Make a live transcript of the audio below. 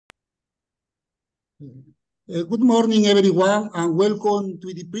Good morning, everyone, and welcome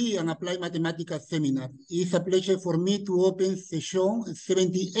to the Pre and Applied Mathematics Seminar. It's a pleasure for me to open session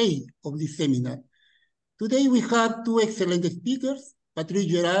 78 of this seminar. Today we have two excellent speakers, Patrick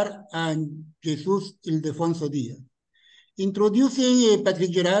Gerard and Jesus Ildefonso Diaz. Introducing Patrick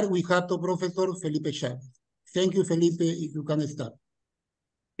Gerard, we have the Professor Felipe Chavez. Thank you, Felipe, if you can start.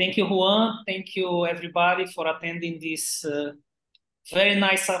 Thank you, Juan. Thank you, everybody, for attending this very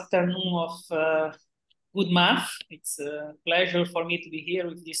nice afternoon of good math. It's a pleasure for me to be here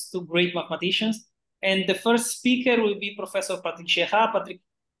with these two great mathematicians. And the first speaker will be Professor Patrick Gerard.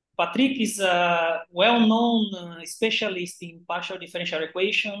 Patrick is a well-known specialist in partial differential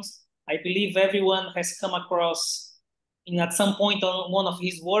equations. I believe everyone has come across at some point on one of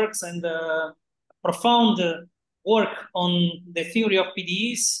his works, and profound work on the theory of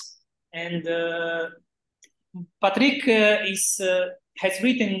PDEs. And Patrick has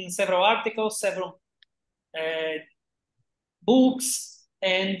written several articles, several books,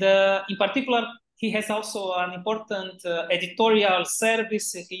 and in particular, he has also an important editorial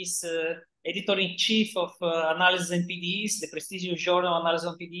service. He's editor-in-chief of Analysis and PDEs, the prestigious journal Analysis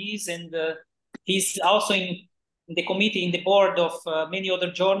and PDEs, and he's also in the committee, in the board of many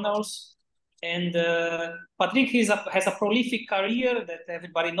other journals. And Patrick has a prolific career that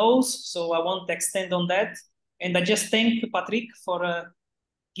everybody knows, so I won't extend on that. And I just thank Patrick for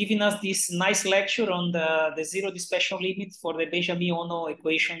giving us this nice lecture on the zero dispersion limit for the Benjamin-Ono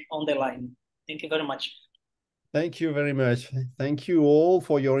equation on the line. Thank you very much. Thank you very much. Thank you all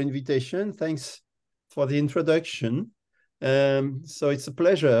for your invitation. Thanks for the introduction. So it's a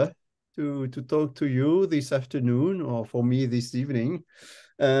pleasure to talk to you this afternoon, or for me this evening.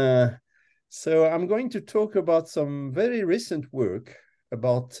 So I'm going to talk about some very recent work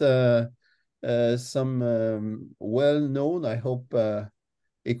about some well-known, I hope,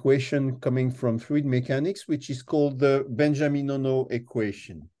 equation coming from fluid mechanics, which is called the Benjamin-Ono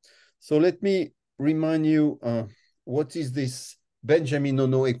equation. So let me remind you what is this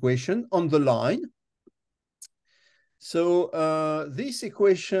Benjamin-Ono equation on the line. So this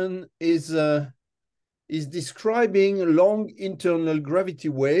equation is describing long internal gravity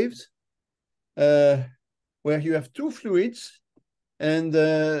waves where you have two fluids, and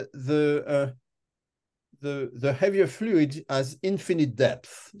the heavier fluid has infinite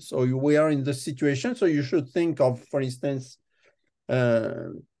depth. So we are in the situation. So you should think of, for instance,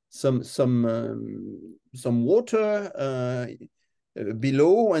 some water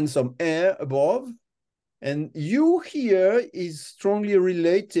below and some air above, and U here is strongly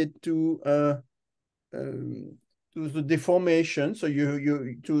related to the deformation. So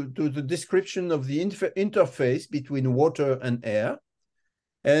to the description of the interface between water and air.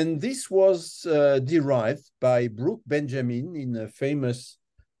 And this was derived by Brooke Benjamin in a famous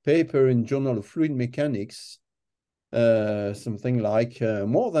paper in Journal of Fluid Mechanics, something like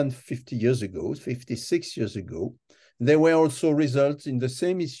more than 50 years ago, 56 years ago. There were also results in the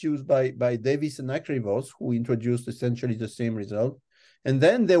same issues by Davis and Akrivos, who introduced essentially the same result. And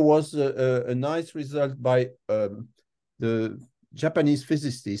then there was a nice result by the Japanese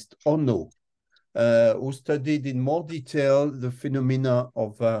physicist Ono, who studied in more detail the phenomena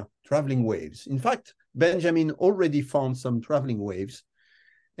of traveling waves. In fact, Benjamin already found some traveling waves.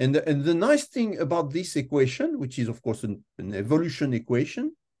 And the nice thing about this equation, which is of course an evolution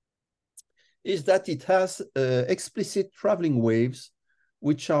equation, is that it has explicit traveling waves,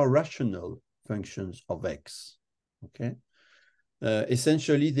 which are rational functions of x. Okay,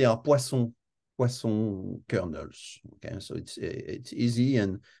 essentially they are Poisson kernels. Okay, so it's easy,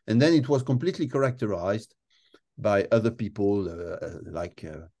 and then it was completely characterized by other people like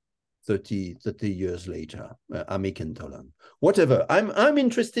 30 years later, Amick and Tolan. Whatever. I'm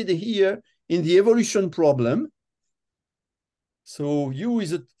interested here in the evolution problem. So U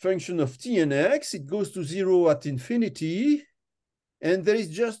is a function of t and x. It goes to 0 at infinity, and there is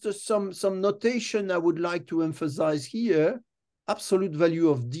just some notation I would like to emphasize here. Absolute value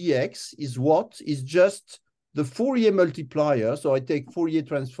of dx is what? Is just the Fourier multiplier. So I take Fourier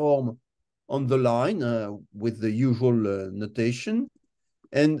transform on the line with the usual notation.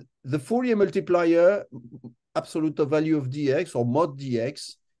 And the Fourier multiplier, absolute value of dx, or mod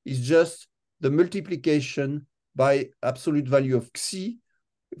dx, is just the multiplication by absolute value of xi,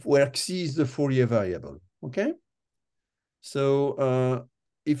 where xi is the Fourier variable. Okay? So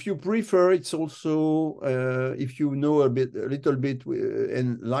if you prefer, it's also, if you know a little bit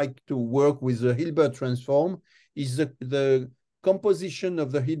and like to work with the Hilbert transform, is the composition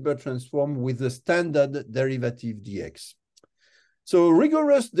of the Hilbert transform with the standard derivative dx. So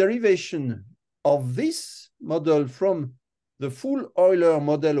rigorous derivation of this model from the full Euler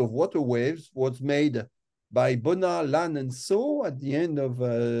model of water waves was made by Bona, Lan, and So at the end of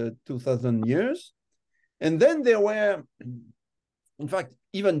 2000 years. And then there were, in fact,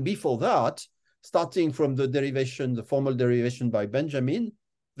 even before that, starting from the derivation, the formal derivation by Benjamin,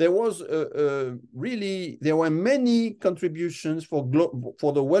 there was there were many contributions for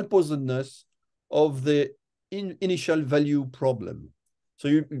the well-posedness of the initial value problem. So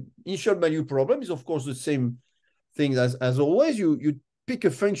initial value problem is, of course, the same thing as always. You pick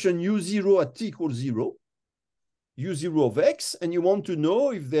a function u0 at t equals 0, u0 of x, and you want to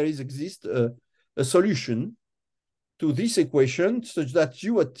know if there exists a solution to this equation such that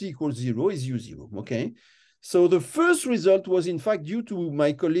u at t equals 0 is u0, okay? So the first result was, in fact, due to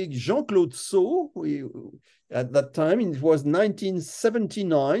my colleague Jean-Claude So. At that time, it was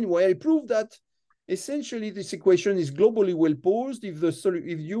 1979, where he proved that essentially this equation is globally well posed if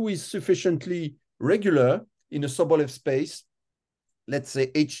u is sufficiently regular in a Sobolev space, let's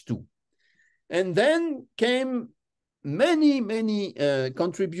say H2. And then came many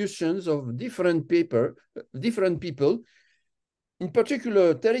contributions of different people, in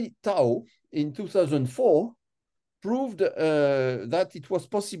particular Terry Tao in 2004 proved that it was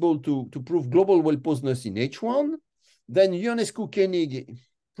possible to prove global well-posedness in H1. Then Ionescu-Koenig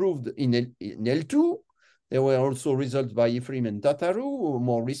proved in L2. There were also results by Ephraim and Tataru,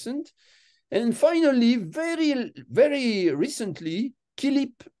 more recent. And finally, very recently,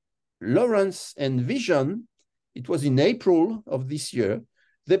 Kilip, Lawrence, and Vision, it was in April of this year,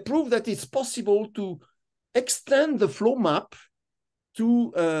 they proved that it's possible to extend the flow map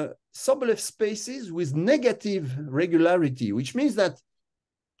to Sobolev spaces with negative regularity, which means that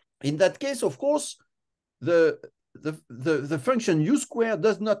in that case, of course, the function u squared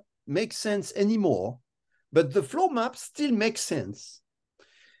does not make sense anymore, but the flow map still makes sense.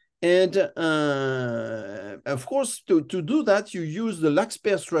 And of course, to do that, you use the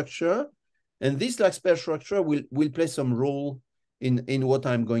Lax-Pair structure, and this Lax-Pair structure will play some role in what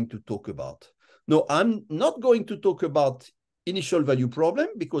I'm going to talk about. No, I'm not going to talk about initial value problem,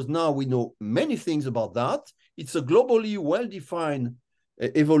 because now we know many things about that. It's a globally well-defined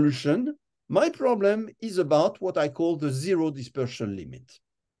evolution. My problem is about what I call the zero dispersion limit.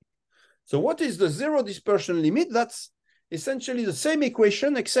 So what is the zero dispersion limit? That's essentially the same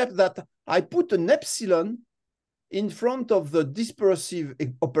equation, except that I put an epsilon in front of the dispersive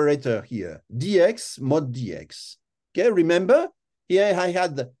operator here, dx mod dx. Okay, remember, here I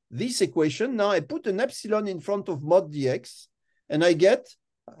had this equation. Now I put an epsilon in front of mod dx, and I get,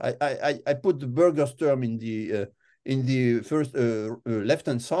 I put the Burger's term in the first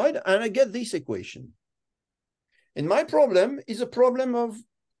left-hand side, and I get this equation. And my problem is a problem of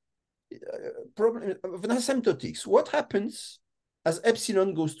asymptotics. What happens as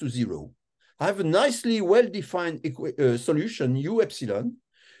epsilon goes to 0? I have a nicely well-defined solution, u epsilon.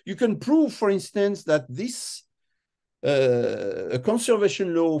 You can prove, for instance, that this a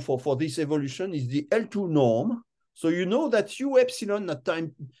conservation law for this evolution is the L2 norm. So you know that u epsilon at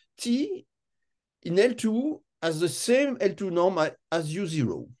time t in L2 has the same L2 norm as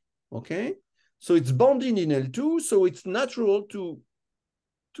u0, okay? So it's bounded in L2, so it's natural to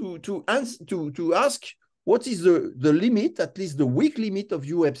ask what is the limit, at least the weak limit of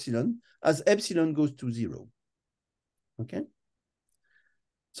u epsilon as epsilon goes to 0, okay?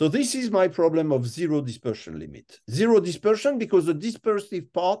 So this is my problem of zero dispersion limit. Zero dispersion because the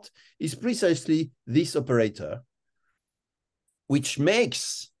dispersive part is precisely this operator, which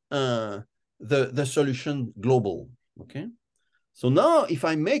makes the solution global, okay? So now if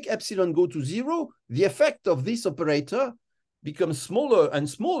I make epsilon go to 0, the effect of this operator becomes smaller and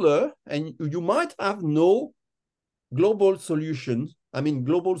smaller, and you might have no global solutions,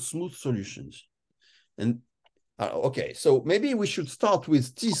 global smooth solutions. And okay, so maybe we should start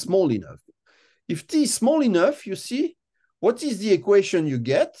with t small enough. If t is small enough, you see, what is the equation you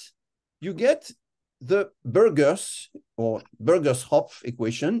get? You get the Burgers or Burgers-Hopf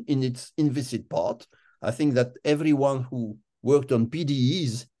equation in its implicit part. I think that everyone who worked on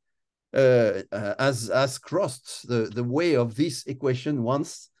PDEs has crossed the way of this equation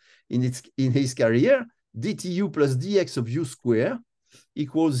once in his career. dtu plus dx of u square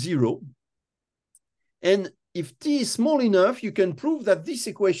equals 0. And if t is small enough, you can prove that this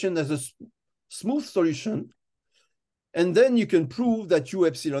equation has a smooth solution. And then you can prove that u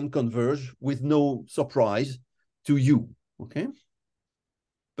epsilon converge with no surprise to u, okay?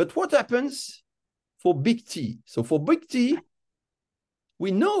 But what happens for big T? So for big T,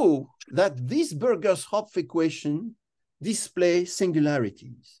 we know that this Burgers-Hopf equation displays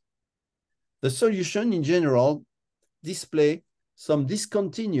singularities. The solution in general display some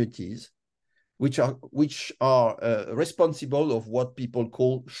discontinuities, which are responsible of what people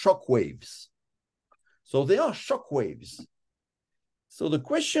call shock waves. So they are shock waves. So the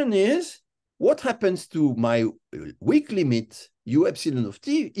question is, what happens to my weak limit u epsilon of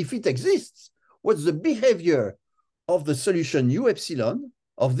t if it exists? What's the behavior of the solution u epsilon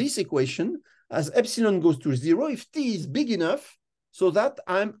of this equation as epsilon goes to 0 if t is big enough so that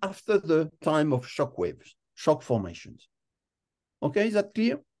I'm after the time of shock waves, shock formations? Okay, is that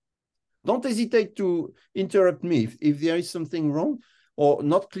clear? Don't hesitate to interrupt me if there is something wrong or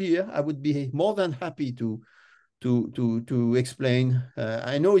not clear. I would be more than happy to explain.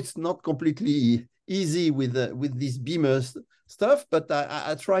 I know it's not completely easy with this Beamer stuff, but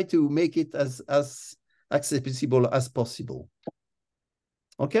I try to make it as accessible as possible.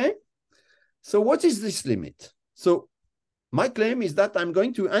 Okay, so what is this limit? So my claim is that I'm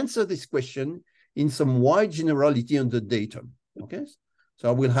going to answer this question in some wide generality on the datum. Okay, so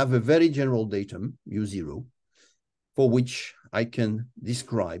I will have a very general datum, u0, for which I can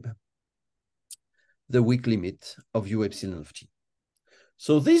describe the weak limit of u epsilon of t.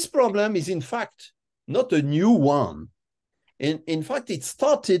 So this problem is in fact not a new one. In fact, it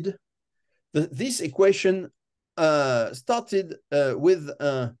started, this equation started with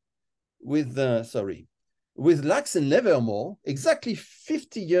Lax and Livermore exactly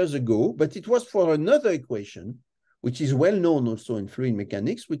 50 years ago, but it was for another equation, which is well known also in fluid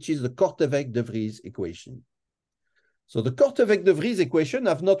mechanics, which is the Korteweg-de Vries equation. So the Korteweg-de Vries equation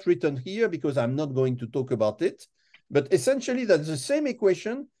I've not written here because I'm not going to talk about it, but essentially that's the same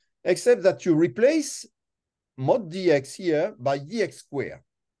equation, except that you replace mod dx here by dx square,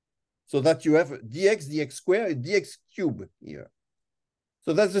 so that you have dx square and dx cube here.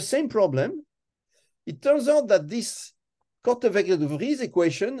 So that's the same problem. It turns out that this Korteweg-de Vries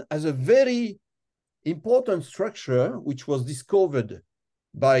equation has a very important structure which was discovered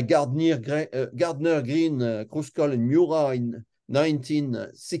by Gardner, Green, Kruskal, and Mura in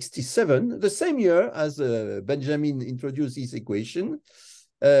 1967, the same year as Benjamin introduced his equation.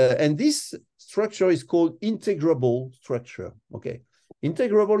 And this structure is called integrable structure. Okay,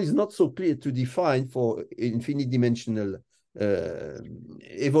 integrable is not so clear to define for infinite dimensional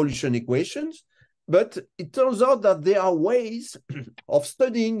evolution equations, but it turns out that there are ways of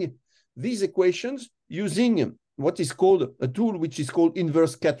studying these equations using what is called a tool which is called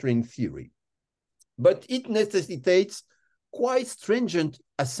inverse scattering theory. But it necessitates quite stringent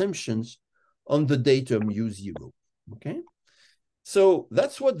assumptions on the datum u0. Okay, so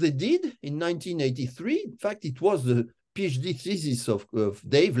that's what they did in 1983. In fact, it was the PhD thesis of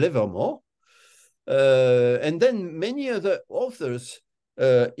Dave Livermore. And then many other authors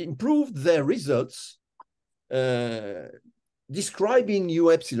improved their results, describing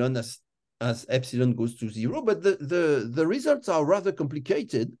u epsilon as epsilon goes to 0, but the results are rather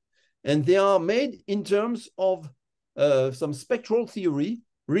complicated, and they are made in terms of some spectral theory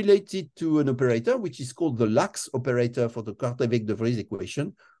related to an operator, which is called the Lax operator for the Korteweg-de Vries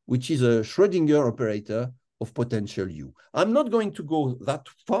equation, which is a Schrödinger operator of potential u. I'm not going to go that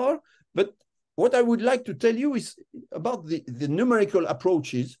far, but what I would like to tell you is about the numerical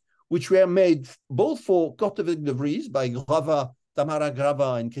approaches which were made both for Korteweg-de Vries by Tamara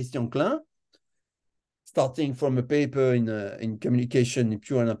Grava and Christian Klein, starting from a paper in Communication in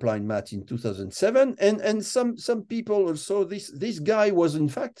Pure and Applied Math in 2007, and some people also. This guy was in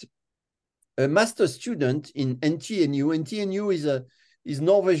fact a master student in NTNU. NTNU is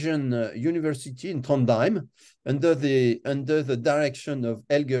Norwegian university in Trondheim under the direction of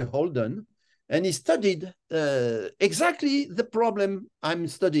Helge Holden, and he studied exactly the problem I'm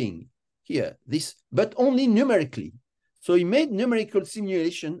studying here. But only numerically. So he made numerical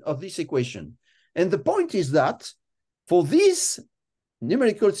simulation of this equation. And the point is that for this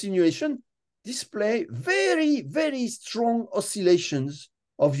numerical simulation, display very, very strong oscillations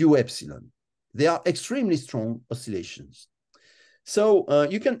of u epsilon. They are extremely strong oscillations. So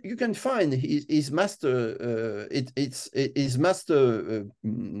you can find his master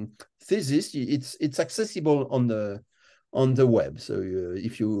thesis. It's accessible on the web. So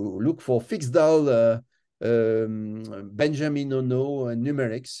if you look for Fixdal, Benjamin-Ono and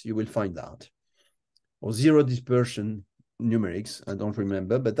numerics, you will find that. Or zero dispersion numerics, I don't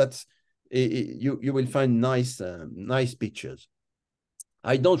remember, but that's you will find nice pictures.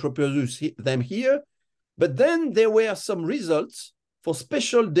 I don't reproduce them here, but then there were some results for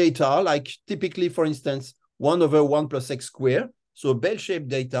special data, like typically, for instance, 1/1 plus x squared, so bell-shaped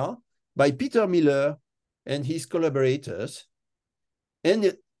data by Peter Miller and his collaborators,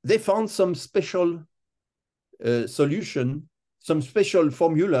 and they found some special solution, some special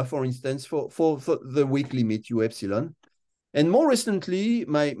formula, for instance, for the weak limit u epsilon. And more recently,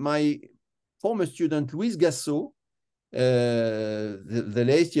 my former student Louise Gassot, the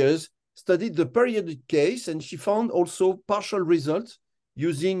late years, studied the periodic case, and she found also partial results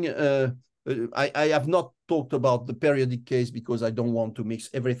using, I have not talked about the periodic case because I don't want to mix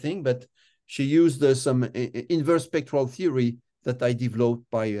everything, but she used some inverse spectral theory that I developed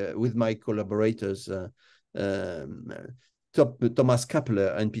with my collaborators, Thomas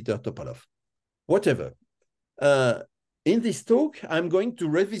Kapler and Peter Topalov. Whatever. In this talk, I'm going to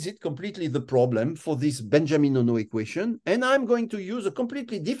revisit completely the problem for this Benjamin-Ono equation, and I'm going to use a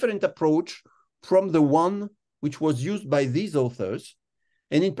completely different approach from the one which was used by these authors.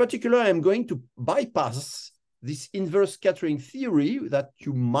 And in particular, I'm going to bypass this inverse scattering theory that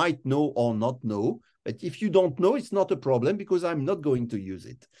you might know or not know. But if you don't know, it's not a problem because I'm not going to use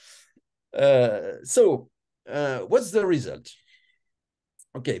it. What's the result?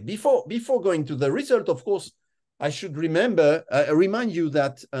 Okay, before going to the result, of course, I should remind you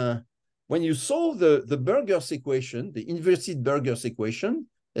that when you solve the Burgers equation, the inverted Burgers equation,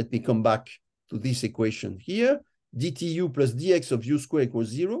 let me come back to this equation here, dtu plus dx of u squared equals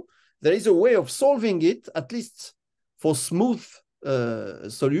 0, there is a way of solving it, at least for smooth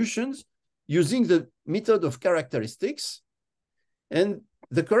solutions, using the method of characteristics. And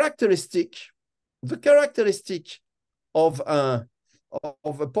the characteristic of a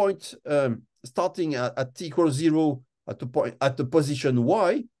point starting at t equals 0 at the position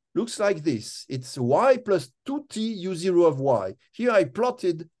y looks like this. It's y plus 2t u0 of y. Here I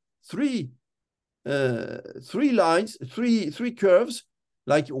plotted three lines, three curves,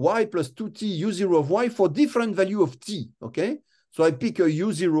 like y plus 2t u0 of y for different value of t, okay? So I pick a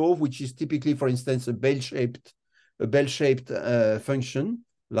u0, which is typically, for instance, a bell-shaped function,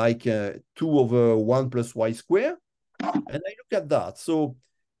 like 2 over 1 plus y squared, and I look at that. So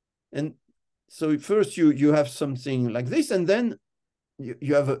first you have something like this, and then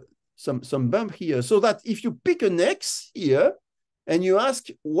you have some bump here, so that if you pick an x here, and you ask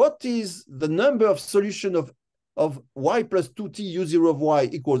what is the number of solution of y plus 2t u0 of y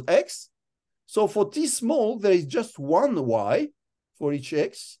equals x. So for t small, there is just one y for each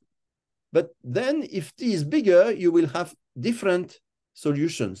x. But then if t is bigger, you will have different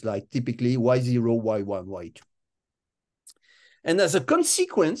solutions, like typically y0, y1, y2. And as a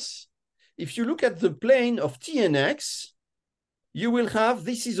consequence, if you look at the plane of t and x, you will have,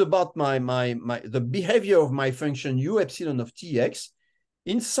 this is about the behavior of my function u epsilon of tx.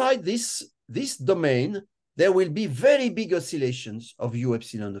 Inside this domain, there will be very big oscillations of u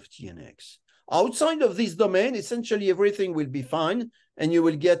epsilon of t and x. Outside of this domain, essentially everything will be fine, and you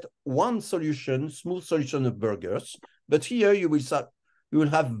will get one solution, smooth solution of Burgers. But here you will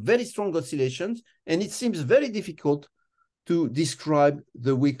have very strong oscillations, and it seems very difficult to describe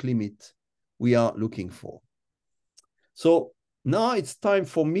the weak limit we are looking for. So now it's time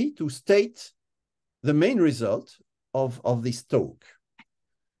for me to state the main result of this talk.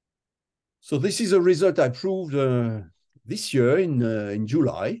 So this is a result I proved this year in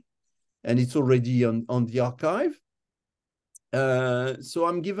July, and it's already on the archive. So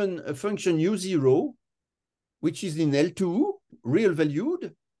I'm given a function u0, which is in L2, real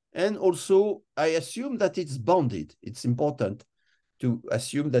valued, and also I assume that it's bounded. It's important to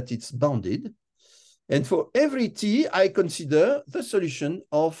assume that it's bounded. And for every t, I consider the solution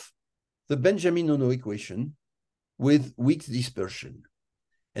of the Benjamin-Ono equation with weak dispersion.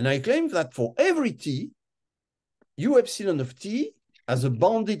 And I claim that for every t, u epsilon of t as a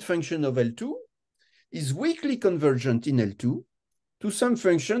bounded function of L2 is weakly convergent in L2 to some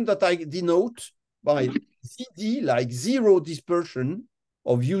function that I denote by zd, like zero dispersion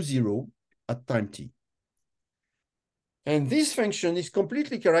of u0 at time t. And this function is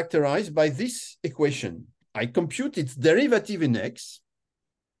completely characterized by this equation. I compute its derivative in x,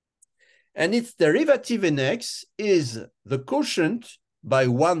 and its derivative in x is the quotient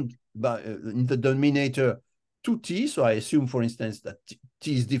in the denominator 2t. So I assume, for instance, that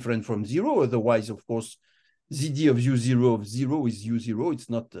t is different from 0. Otherwise, of course, zd of u0 of 0 is u0. It's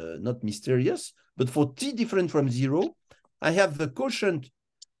not mysterious. But for t different from 0, I have the quotient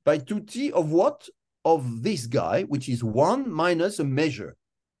by 2t of what? Of this guy, which is 1 minus a measure.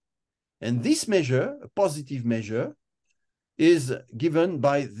 And this measure, a positive measure, is given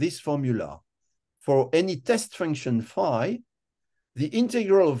by this formula. For any test function phi, the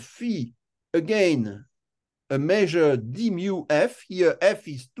integral of phi, again, a measure d mu f, here f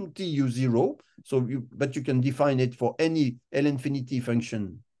is 2t u0, but you can define it for any L infinity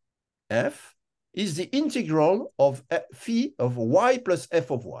function f, is the integral of phi of y plus f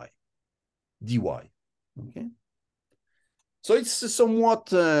of y, dy. Okay, so it's a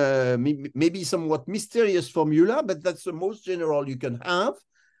somewhat, maybe somewhat mysterious formula, but that's the most general you can have.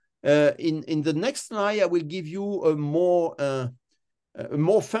 In the next slide, I will give you a more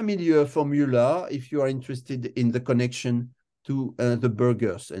familiar formula if you are interested in the connection to the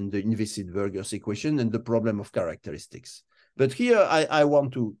Burgers and the inviscid Burgers equation and the problem of characteristics. But here I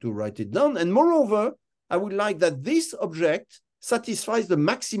want to write it down. And moreover, I would like that this object satisfies the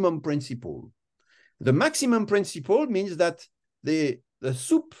maximum principle. The maximum principle means that the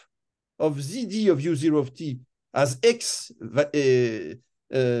soup of ZD of U0 of t as X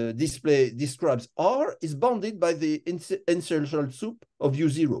describes R is bounded by the initial soup of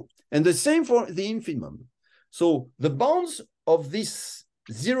U0. And the same for the infimum. So the bounds of this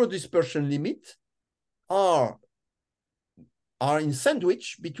zero dispersion limit are in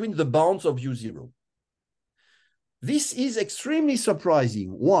sandwich between the bounds of U0. This is extremely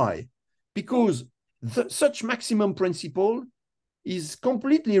surprising. Why? Because such maximum principle is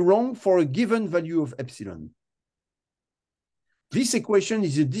completely wrong for a given value of epsilon. This equation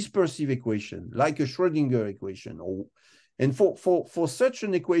is a dispersive equation, like a Schrödinger equation. And for such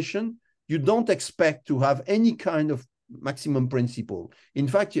an equation, you don't expect to have any kind of maximum principle. In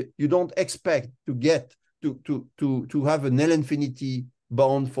fact, you don't expect to get to have an L infinity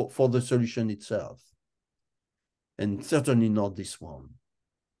bound for the solution itself. And certainly not this one.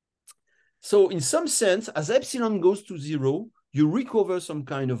 So in some sense, as epsilon goes to 0, you recover some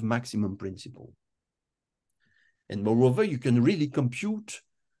kind of maximum principle. And moreover, you can really compute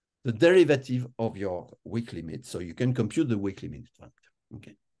the derivative of your weak limit. So you can compute the weak limit factor,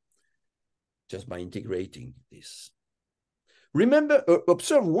 okay? Just by integrating this. Remember,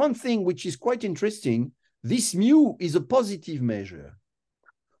 observe one thing which is quite interesting. This mu is a positive measure,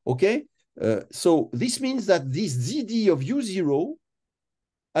 okay? So this means that this ZD of U0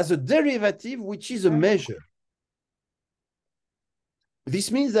 has a derivative which is a measure.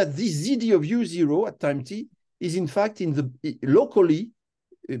 This means that this ZD of U0 at time t is in fact in the locally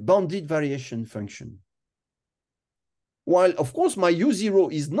bounded variation function. While of course my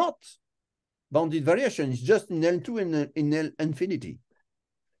U0 is not bounded variation, it's just in L2 and in L infinity.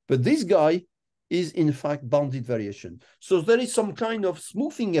 But this guy is in fact bounded variation. So there is some kind of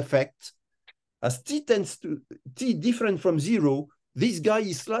smoothing effect. As t tends to t different from 0, this guy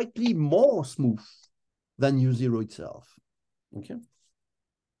is slightly more smooth than U0 itself. Okay.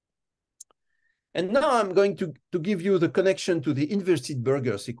 And now I'm going to give you the connection to the inverted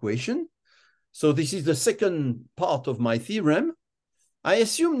Burgers equation. So this is the second part of my theorem. I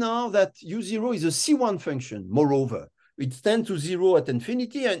assume now that U0 is a C1 function. Moreover, it tends to 0 at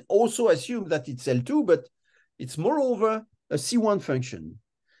infinity, and also assume that it's L2, but it's moreover a C1 function.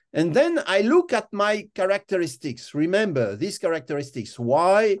 And then I look at my characteristics. Remember these characteristics,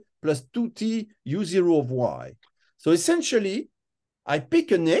 y plus 2t U0 of y. So essentially, I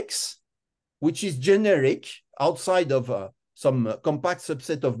pick an x, which is generic outside of some compact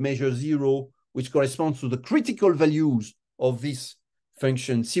subset of measure 0, which corresponds to the critical values of this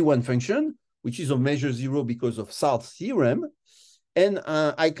function, C1 function, which is of measure 0 because of Sartre's theorem. And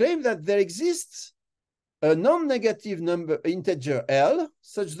I claim that there exists a non-negative number integer L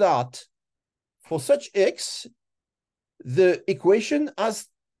such that for such x, the equation has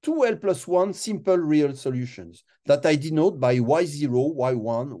 2L plus 1 simple real solutions that I denote by y0,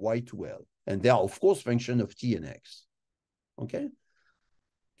 y1, y2L. And they are, of course, function of t and x. Okay?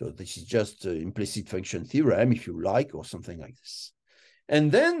 So this is just an implicit function theorem, if you like, or something like this.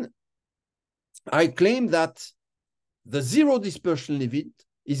 And then I claim that the zero dispersion limit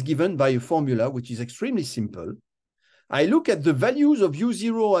is given by a formula which is extremely simple. I look at the values of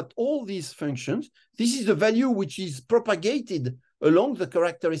U0 at all these functions. This is the value which is propagated along the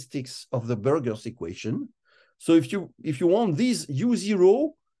characteristics of the Burgers equation. So if you want these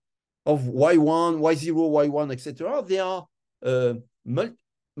U0 of y1, y0, y1, etc., they are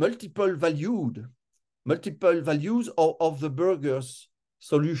multiple values of the Burgers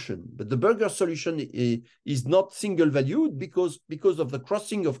solution. But the Burgers solution is not single valued because of the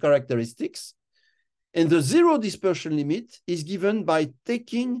crossing of characteristics. And the zero dispersion limit is given by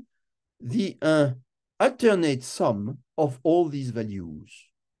taking the alternate sum of all these values.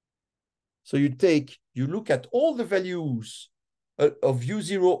 So you look at all the values of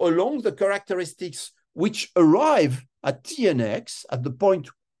U0 along the characteristics which arrive at t and x, at the point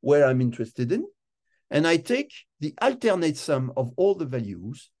where I'm interested in, and I take the alternate sum of all the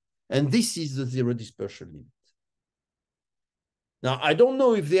values, and this is the zero dispersion limit. Now, I don't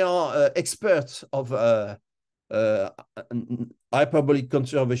know if they are experts of hyperbolic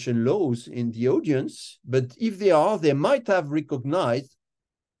conservation laws in the audience, but if they are, they might have recognized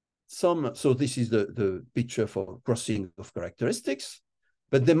some, so this is the picture for crossing of characteristics,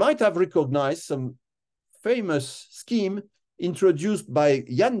 but they might have recognized some famous scheme introduced by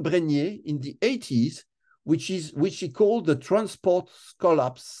Jan Brenier in the 80s, which he called the transport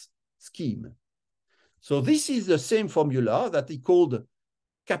collapse scheme. So this is the same formula that he called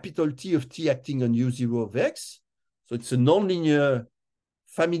capital T of t acting on U0 of x. So it's a nonlinear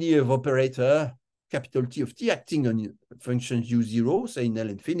family of operator, capital T of t acting on functions U0, say in L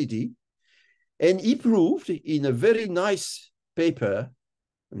infinity. And he proved in a very nice paper,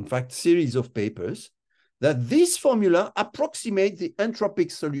 in fact, series of papers, that this formula approximates the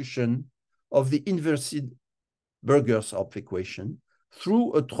entropic solution of the inverse Burgers-Hopf equation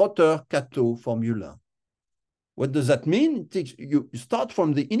through a Trotter-Kato formula. What does that mean? You start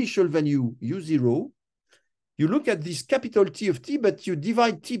from the initial value U0, you look at this capital T of t, but you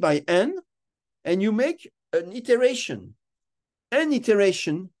divide t by n, and you make an iteration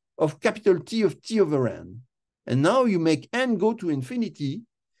of capital T of t over n. And now you make n go to infinity.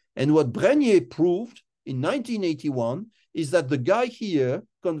 And what Brenier proved in 1981 is that the guy here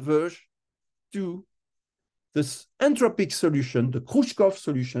converges to this entropic solution, the Khrushchev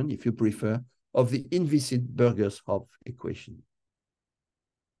solution, if you prefer, of the inviscid Burgers-Hopf equation.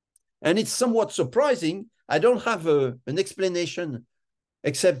 And it's somewhat surprising. I don't have an explanation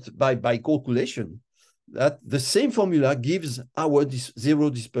except by calculation that the same formula gives our zero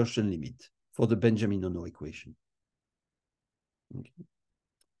dispersion limit for the Benjamin-Ono equation. Okay.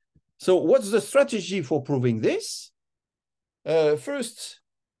 So what's the strategy for proving this? First,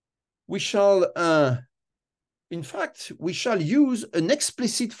 we shall use an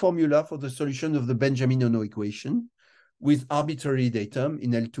explicit formula for the solution of the Benjamin-Ono equation with arbitrary datum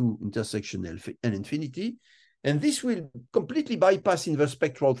in L2 intersection L infinity. And this will completely bypass inverse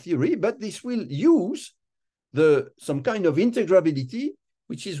spectral theory, but this will use some kind of integrability,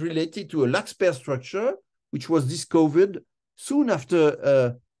 which is related to a lax pair structure, which was discovered soon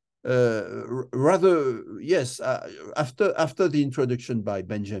after, after the introduction by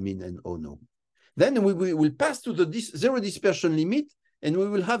Benjamin and Ono. Then we will pass to the zero dispersion limit, and we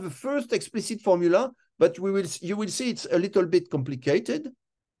will have a first explicit formula, but you will see it's a little bit complicated.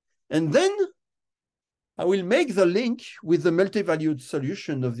 And then I will make the link with the multivalued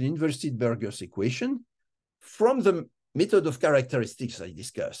solution of the inverted Burgers equation from the method of characteristics I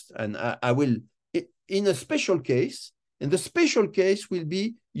discussed. And I will, in a special case, and the special case will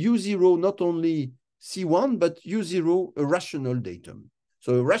be U0 not only C1, but U0 a rational datum.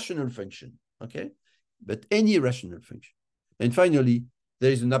 So a rational function, okay? But any rational function. And finally,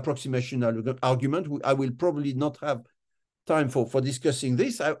 there is an approximation argument. I will probably not have time for discussing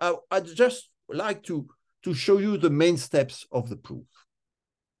this. I'd just like to show you the main steps of the proof.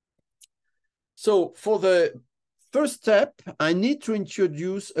 So for the first step, I need to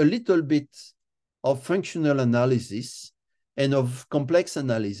introduce a little bit of functional analysis and of complex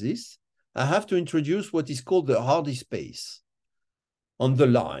analysis. I have to introduce what is called the Hardy space on the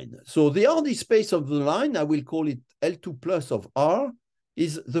line. So the Hardy space of the line, I will call it L2 plus of R,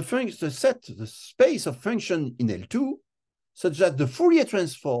 is the space of function in L2 such that the Fourier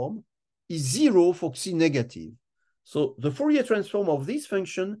transform is 0 for xi negative. So the Fourier transform of this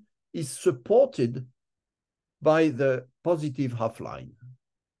function is supported by the positive half line,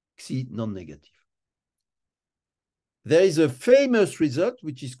 xi non-negative. There is a famous result,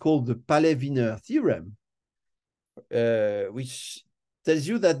 which is called the Palais-Wiener theorem, which tells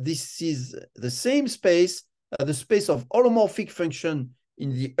you that this is the same space, the space of holomorphic function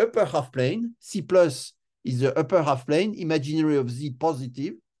in the upper half plane. C plus is the upper half plane, imaginary of Z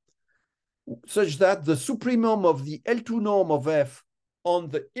positive, such that the supremum of the L2 norm of F on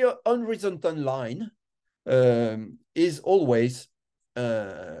the horizontal line is always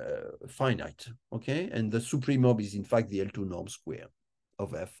finite, okay? And the supremum is in fact the L2 norm square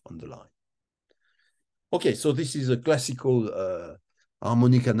of F on the line. Okay, so this is a classical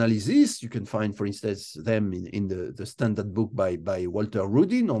harmonic analysis. You can find, for instance, them in the standard book by Walter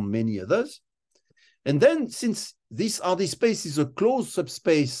Rudin or many others. And then, since this Hardy space is a closed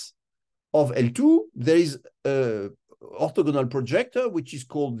subspace of L2, there is an orthogonal projector, which is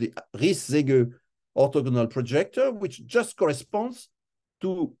called the Ries-Zegge orthogonal projector, which just corresponds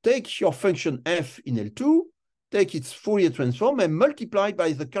to take your function f in L2, take its Fourier transform, and multiply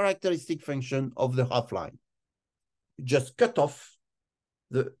by the characteristic function of the half-line. Just cut off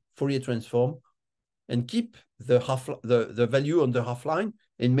the Fourier transform and keep the value on the half-line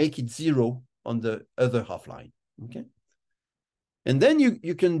and make it 0 on the other half-line, okay? And then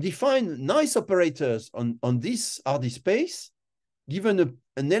you can define nice operators on this Hardy space. Given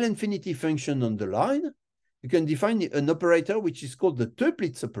an L infinity function on the line, you can define an operator which is called the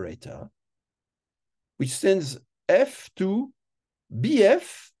Toeplitz operator, which sends F to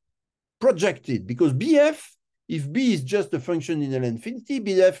BF projected, because BF if B is just a function in L infinity,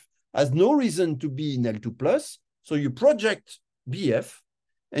 BF has no reason to be in L2 plus. So you project BF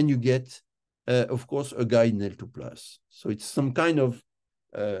and you get, of course, a guy in L2 plus. So it's some kind of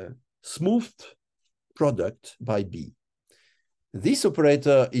smoothed product by B. This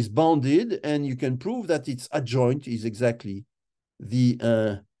operator is bounded, and you can prove that its adjoint is exactly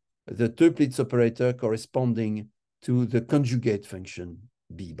the Toeplitz operator corresponding to the conjugate function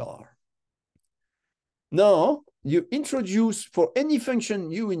B bar. Now, you introduce for any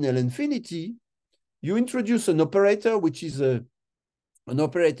function U in L infinity, you introduce an operator which is an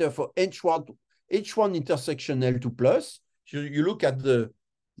operator for H1 intersection L2 plus. You look at the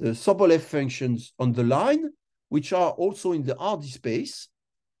Sobolev functions on the line, which are also in the RD space,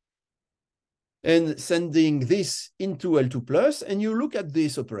 and sending this into L2 plus, and you look at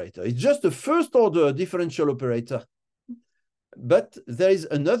this operator. It's just a first order differential operator. But there is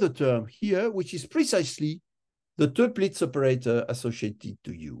another term here, which is precisely the Toeplitz operator associated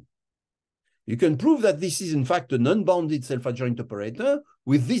to U. You can prove that this is in fact an unbounded self-adjoint operator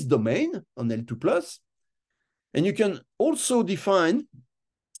with this domain on L2 plus. And you can also define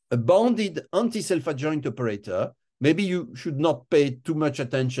a bounded anti-self-adjoint operator. Maybe you should not pay too much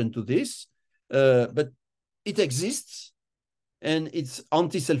attention to this, but it exists, and it's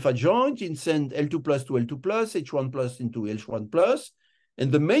anti-self-adjoint. It sends L2 plus to L2 plus, H1 plus into H1 plus.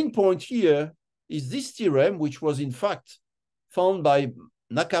 And the main point here is this theorem, which was in fact found by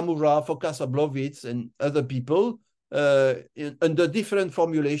Nakamura, Foka-Sablowitz, and other people under different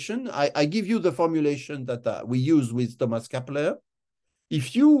formulation. I give you the formulation that we use with Thomas Kapler.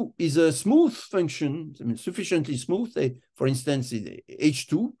 If U is a smooth function, I mean, sufficiently smooth, for instance,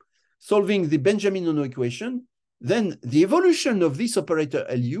 H2, solving the Benjamin-Ono equation, then the evolution of this operator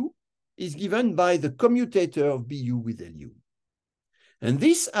LU is given by the commutator of BU with LU. And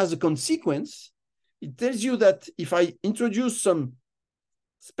this, as a consequence, it tells you that if I introduce some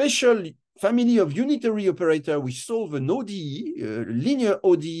special family of unitary operator which solve an ODE, linear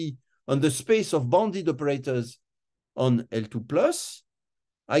ODE on the space of bounded operators on L2 plus,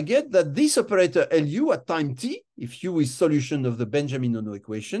 I get that this operator LU at time t, if U is solution of the Benjamin-Ono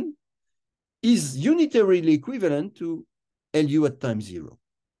equation, is unitarily equivalent to LU at time 0.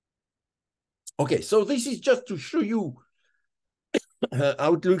 Okay, so this is just to show you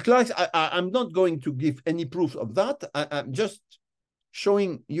how it looks like. I'm not going to give any proof of that. I'm just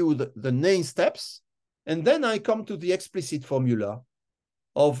showing you the main steps, and then I come to the explicit formula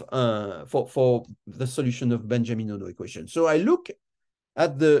of for the solution of Benjamin-Ono equation. So I look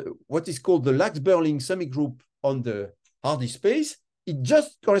at what is called the Lax-Berling semigroup on the Hardy space. It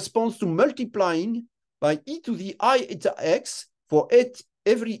just corresponds to multiplying by e to the I eta x for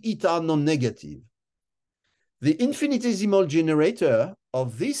every eta non-negative. The infinitesimal generator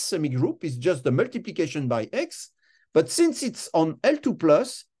of this semigroup is just the multiplication by x, but since it's on L2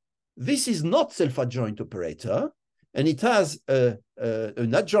 plus, this is not self-adjoint operator, and it has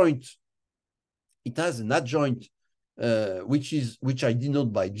an adjoint. It has an adjoint which I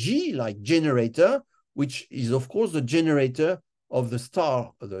denote by G, like generator, which is of course the generator of the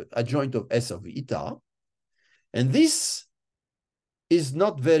star, the adjoint of S of eta. And this is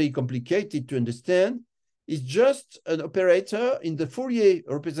not very complicated to understand. It's just an operator in the Fourier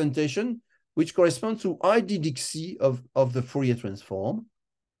representation, which corresponds to IDDC of the Fourier transform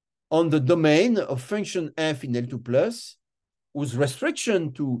on the domain of function f in L2 plus, whose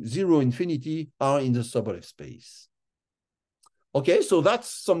restriction to 0 infinity are in the Sobolev space. Okay, so that's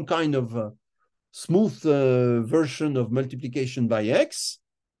some kind of smooth version of multiplication by x.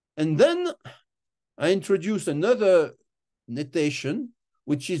 And then I introduce another notation,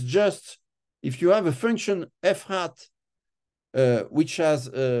 which is just if you have a function f hat, which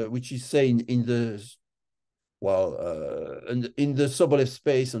is say in the Sobolev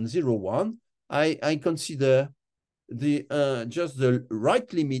space on 0, 1, I consider the just the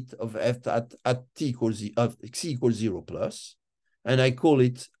right limit of f at t equals c equals 0 plus, and I call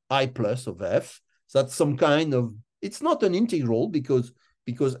it I plus of f. So that's some kind of, it's not an integral because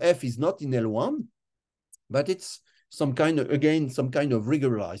f is not in L1, but it's some kind of, again, some kind of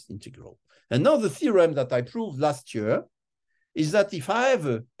regularized integral. And now the theorem that I proved last year is that if I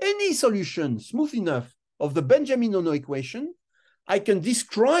have any solution smooth enough of the Benjamin-Ono equation, I can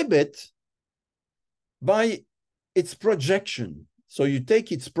describe it by its projection. So you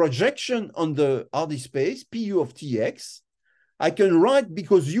take its projection on the RD space, PU of Tx. I can write,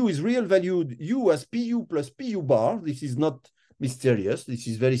 because U is real valued, U as PU plus PU bar. This is not mysterious. This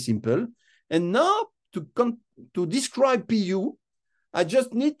is very simple. And now to describe PU, I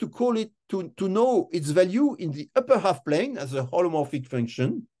just need to call it, to know its value in the upper half plane as a holomorphic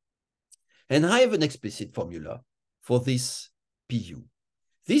function. And I have an explicit formula for this PU.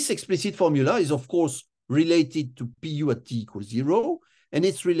 This explicit formula is, of course, related to PU at t equals 0, and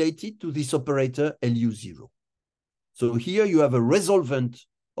it's related to this operator LU0. So here you have a resolvent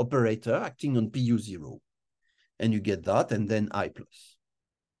operator acting on PU0, and you get that, and then I plus.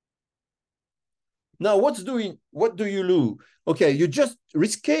 Now, what do you do? Okay, you just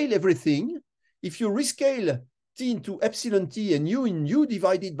rescale everything. If you rescale t into epsilon t and u in u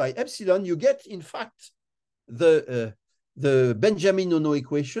divided by epsilon, you get, in fact, the Benjamin-Ono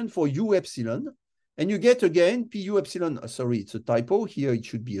equation for u epsilon. And you get, again, pu epsilon, sorry, it's a typo. Here it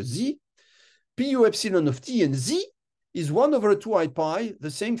should be a z. Pu epsilon of t and z is 1 over 2i pi,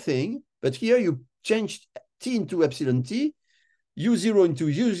 the same thing. But here you change t into epsilon t, u0 into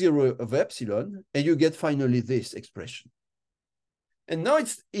u0 of epsilon, and you get finally this expression. And now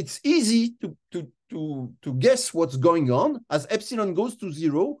it's easy to guess what's going on. As epsilon goes to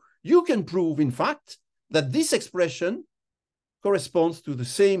 0, you can prove, in fact, that this expression corresponds to the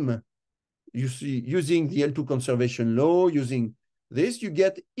same, you see, using the L2 conservation law, using this, you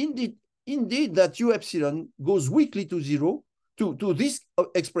get indeed that u epsilon goes weakly to 0, to this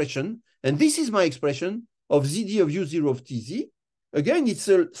expression. And this is my expression of ZD of u0 of tz. Again, it's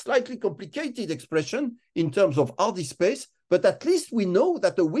a slightly complicated expression in terms of RD space, but at least we know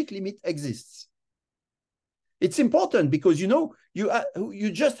that a weak limit exists. It's important because, you know,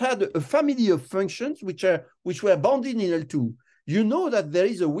 you just had a family of functions which were bounded in L2. You know that there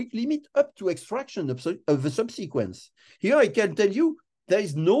is a weak limit up to extraction of the subsequence. Here I can tell you there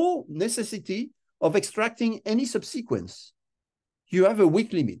is no necessity of extracting any subsequence. You have a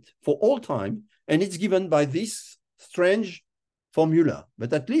weak limit for all time, and it's given by this strange formula,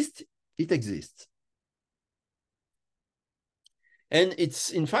 but at least it exists. And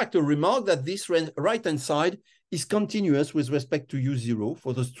it's, in fact, a remark that this right-hand side is continuous with respect to U0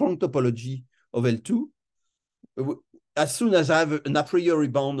 for the strong topology of L2, as soon as I have an a priori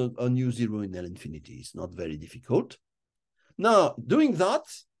bound on U0 in L infinity. It's not very difficult. Now, doing that,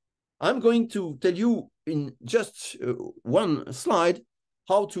 I'm going to tell you in just one slide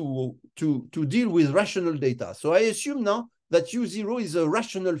how to deal with rational data. So I assume now that U0 is a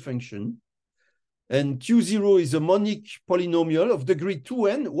rational function, and Q0 is a monic polynomial of degree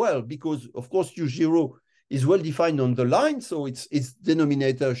 2n. Well, because, of course, U0 is well defined on the line, so its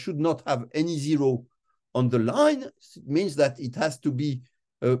denominator should not have any 0 on the line. It means that it has to be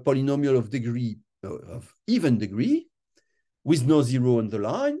a polynomial of degree, of even degree, with no 0 on the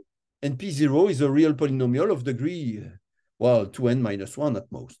line. And P0 is a real polynomial of degree, well, 2n minus 1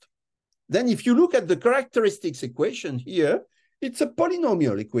 at most. Then if you look at the characteristics equation here, it's a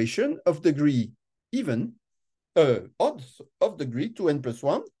polynomial equation of degree even, odds of degree 2n plus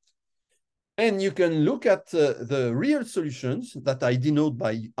 1. And you can look at the real solutions that I denote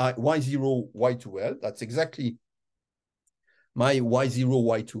by y0, y2l. That's exactly my y0,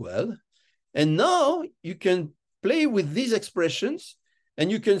 y2l. And now you can play with these expressions, and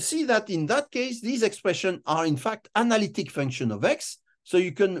you can see that in that case, these expressions are in fact analytic function of x. So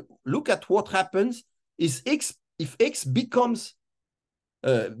you can look at what happens is x, if x becomes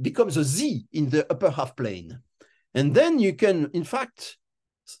a z in the upper half plane. And then you can, in fact,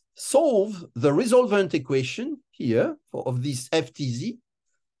 solve the resolvent equation here of this ftz,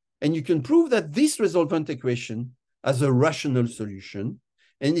 and you can prove that this resolvent equation has a rational solution,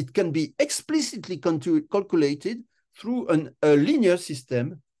 and it can be explicitly calculated through a linear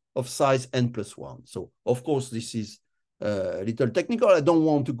system of size n plus 1. So, of course, this is a little technical. I don't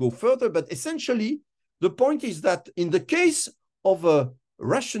want to go further, but essentially, the point is that in the case of a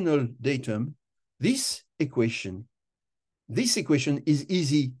rational datum, this equation is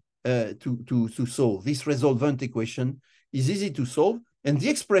easy to solve. This resolvent equation is easy to solve. And the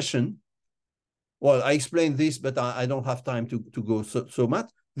expression, well, I explained this, but I don't have time to go so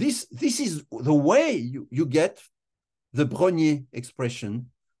much. This is the way you get the Brognier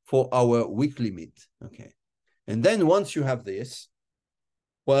expression for our weak limit. Okay. And then once you have this,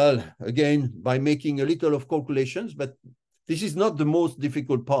 well, again, by making a little of calculations, but this is not the most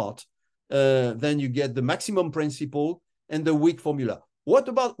difficult part, then you get the maximum principle and the weak formula. What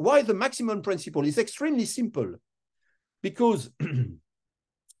about why the maximum principle? Is extremely simple, because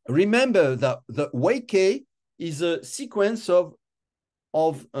remember that the yk is a sequence is a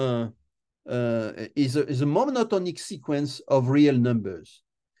monotonic sequence of real numbers,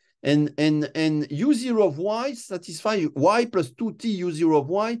 and u0 of y satisfies y plus 2t u0 of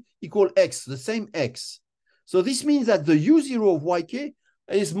y equal x, the same x. So this means that the u0 of yk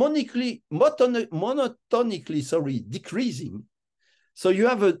is monotonically decreasing. So you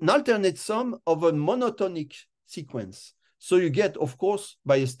have an alternate sum of a monotonic sequence. So you get, of course,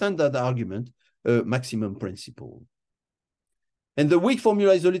 by a standard argument, a maximum principle. And the weak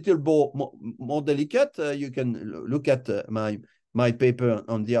formula is a little more delicate. You can look at my paper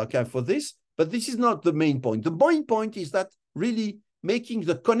on the archive for this, but this is not the main point. The main point is that really making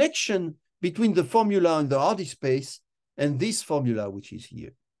the connection between the formula and the Hardy space and this formula, which is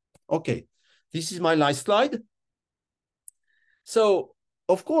here. Okay, this is my last slide. So,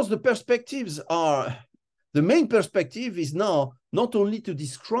 of course, the perspectives are, the main perspective is now not only to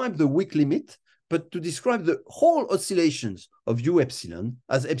describe the weak limit, but to describe the whole oscillations of U epsilon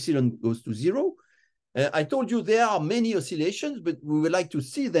as epsilon goes to 0. I told you there are many oscillations, but we would like to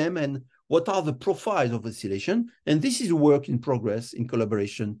see them and what are the profiles of oscillation. And this is a work in progress in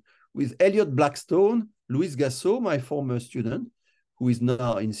collaboration with Elliot Blackstone, Louis Gassot, my former student, who is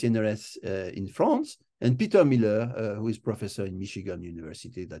now in CNRS in France, and Peter Miller, who is professor in Michigan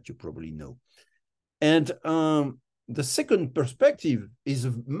University that you probably know. And the second perspective is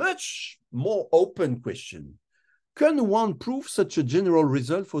a much more open question. Can one prove such a general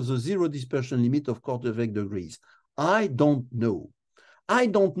result for the zero dispersion limit of Korteweg degrees? I don't know. I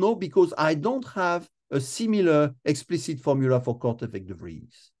don't know because I don't have a similar explicit formula for Korteweg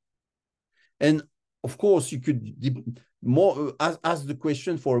degrees. And of course, you could ask the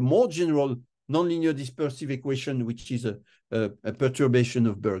question for a more general nonlinear dispersive equation, which is a perturbation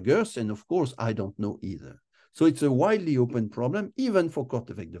of Burgers. And of course, I don't know either. So it's a widely open problem, even for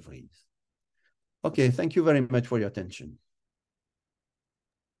Korteweg degrees. Okay, thank you very much for your attention.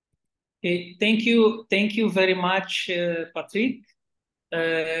 Okay, thank you very much, Patrick.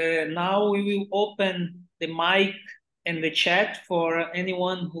 Now we will open the mic and the chat for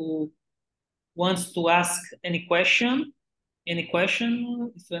anyone who wants to ask any question. Any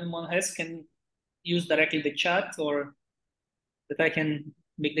question, if anyone has, can use directly the chat, or that I can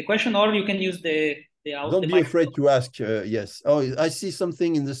make the question, or you can use the Don't be afraid to ask. Yes. Oh, I see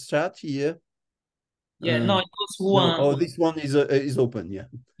something in the chat here. Yeah, no, it was one. No, oh, this one is open. Yeah.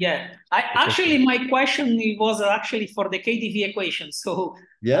 Yeah, actually my question was actually for the KdV equation. So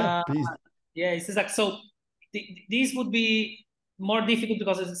yeah, please. Yeah, it's exact. So this would be more difficult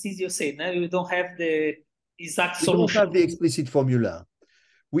because, as you said, we don't have the exact solution. We don't have the explicit formula.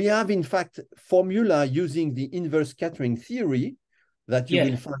 We have, in fact, formula using the inverse scattering theory that you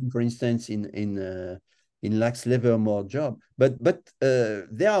will find, for instance, in Lax-Livermore job. But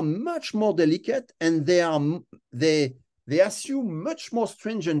they are much more delicate, and they assume much more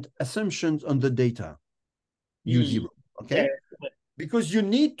stringent assumptions on the data, U0. Okay, because you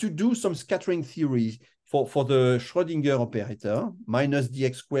need to do some scattering theory for the Schrödinger operator minus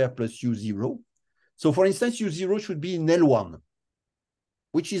dx squared plus U0. So, for instance, U0 should be in L1,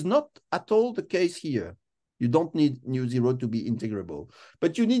 which is not at all the case here. You don't need U0 to be integrable,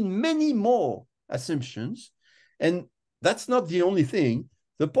 but you need many more assumptions. And that's not the only thing.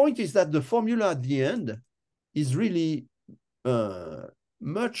 The point is that the formula at the end is really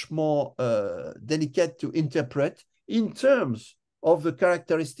much more delicate to interpret in terms of the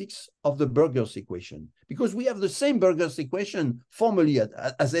characteristics of the Burgers equation, because we have the same Burgers equation formally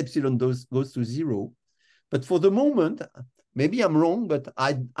as epsilon goes to 0. But for the moment, maybe I'm wrong, but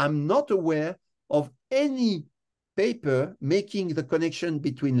I'm not aware of any paper making the connection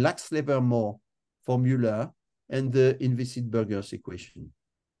between Lax-Livermore formula and the inviscid Burgers equation.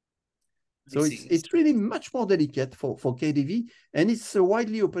 So it's really much more delicate for KdV, and it's a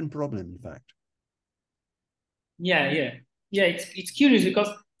widely open problem, in fact. Yeah, it's curious because,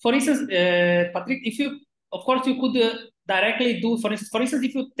 for instance, Patrick, if you, of course, you could directly do, for instance,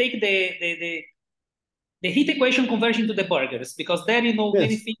 if you take the heat equation conversion to the Burgers, because there you know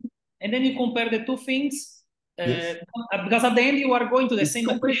many things, and then you compare the two things, because at the end you are going to the same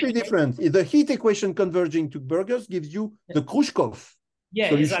equation. It's completely different. The heat equation converging to Burgers gives you the Khrushchev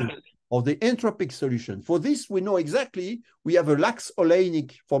solution, exactly, or the entropic solution. For this, we know exactly we have a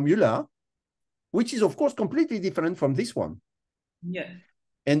Lax-Oleinik formula, which is, of course, completely different from this one. Yeah.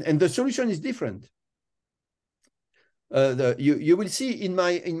 And the solution is different. You will see in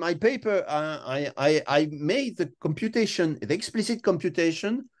my paper, I made the computation, the explicit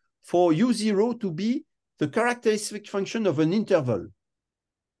computation for U0 to be the characteristic function of an interval.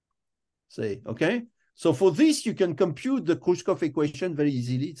 Say, okay? So for this, you can compute the Khrushchev equation very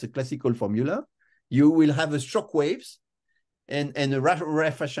easily. It's a classical formula. You will have a shock waves and a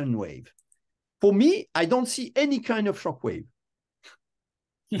Rafashan wave. For me, I don't see any kind of shock wave.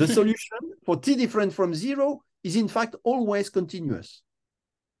 The solution for t different from 0 is in fact always continuous.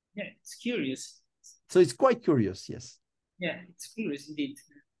 Yeah, it's curious. So it's quite curious, yes. Yeah, it's curious indeed.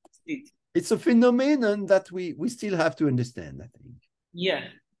 It's a phenomenon that we still have to understand, I think. Yeah,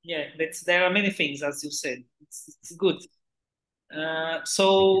 there are many things, as you said. It's good.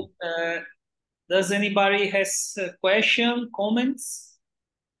 Does anybody has a question, comments?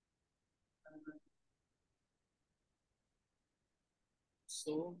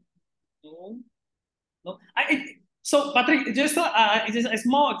 So, no. So, Patrick, just it is a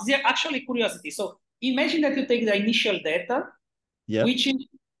small, actually curiosity. So, imagine that you take the initial data, Yeah. which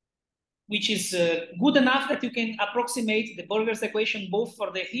is good enough that you can approximate the Burger's equation both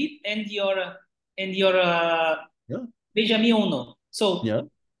for the heat and your Benjamin-Ono. So,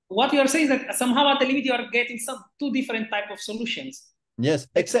 what you are saying is that somehow at the limit you are getting two different type of solutions. Yes,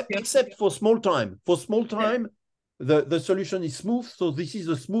 except for small time. For small time, the solution is smooth. So this is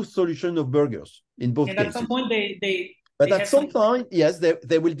a smooth solution of Burger's in both cases. At some point But at some time, yes,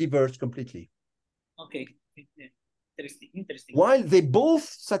 they will diverge completely. Okay. Interesting. While they both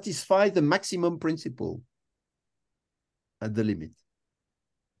satisfy the maximum principle at the limit.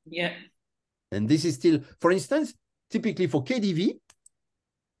 Yeah. And this is still, for instance, typically for KDV,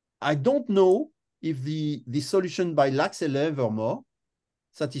 I don't know if the solution by Lax-Elev or more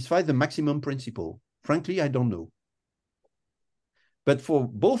satisfy the maximum principle. Frankly, I don't know. But for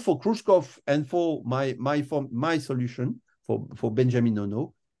both for Khrushchev and for my solution for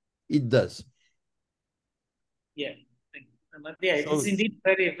Benjamin-Ono, it does. Yeah. It's indeed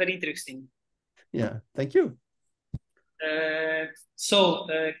very, very interesting. Yeah, thank you.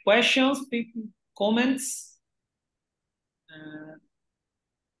 Questions, comments?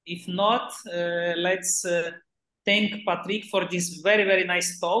 If not, let's thank Patrick for this very, very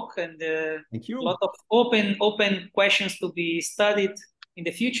nice talk and thank you. A lot of open questions to be studied in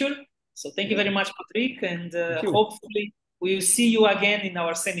the future. So thank you very much, Patrick, and hopefully we will see you again in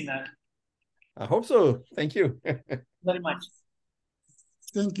our seminar. I hope so. Thank you. Very much.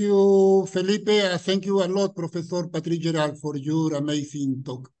 Thank you, Felipe. Thank you a lot, Professor Patrick Gerard, for your amazing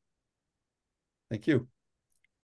talk. Thank you.